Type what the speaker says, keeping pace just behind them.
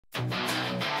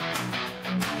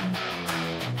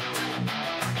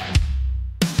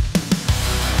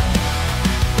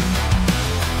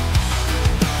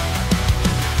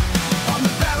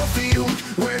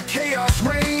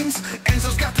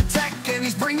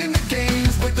winning the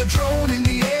games with the drone in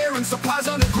the air and supplies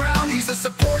on the ground. He's the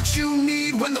support you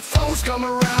need when the foes come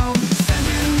around.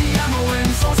 Sending the ammo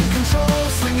and souls in control,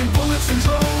 slinging bullets and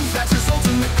drones, that's his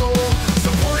ultimate goal.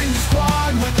 Supporting the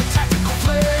squad with a tactical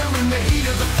flair, in the heat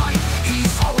of the fight,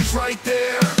 he's always right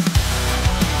there.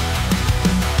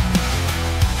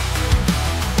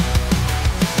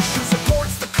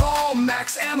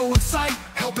 Max ammo in sight,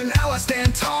 helping allies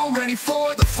stand tall, ready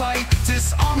for the fight.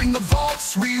 Disarming the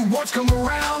vaults, rewards come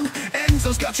around.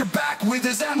 Enzo's got your back with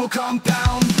his ammo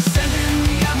compound. Sending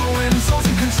the ammo and souls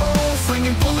in control,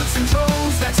 slinging bullets and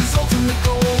drones, that's his ultimate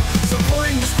goal.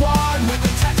 Supporting the squad with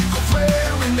a tactical flair,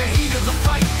 in the heat of the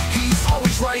fight, he's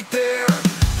always right there.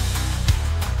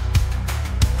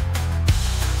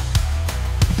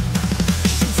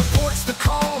 Supports the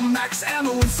call, max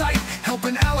ammo in sight,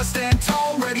 helping allies stand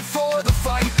tall, ready for the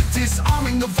fight.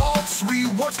 Disarming the vaults,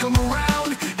 rewards come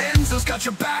around. Enzo's got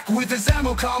your back with his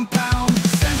ammo compound.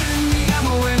 Sending the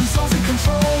ammo and souls in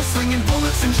control, slinging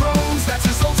bullets and drones, that's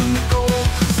his ultimate goal.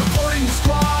 Supporting the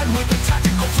squad with a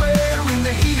tactical flair, in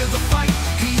the heat of the fight,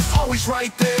 he's always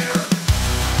right there.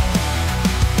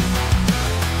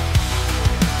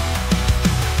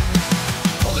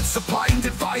 Supply and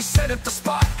device set at the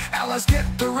spot. Allies get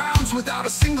the rounds without a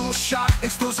single shot.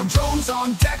 Explosive drones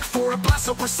on deck for a blast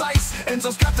so precise.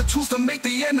 Enzo's got the tools to make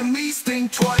the enemies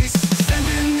think twice.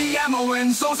 Sending the ammo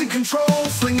and Enzo's in control,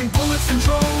 slinging bullets and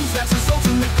drones, that's his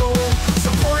ultimate goal.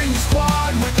 Supporting the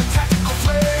squad with a tactical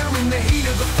flair, in the heat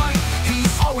of the fight,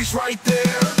 he's always right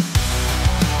there.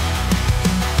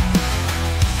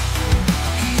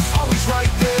 He's always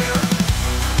right there.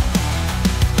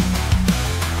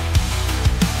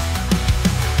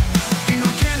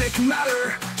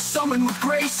 Matter, summoned with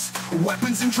grace,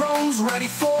 weapons and drones ready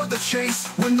for the chase.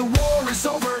 When the war is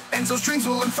over, Enzo's dreams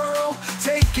will unfurl,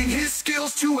 taking his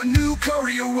skills to a new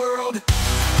courier world.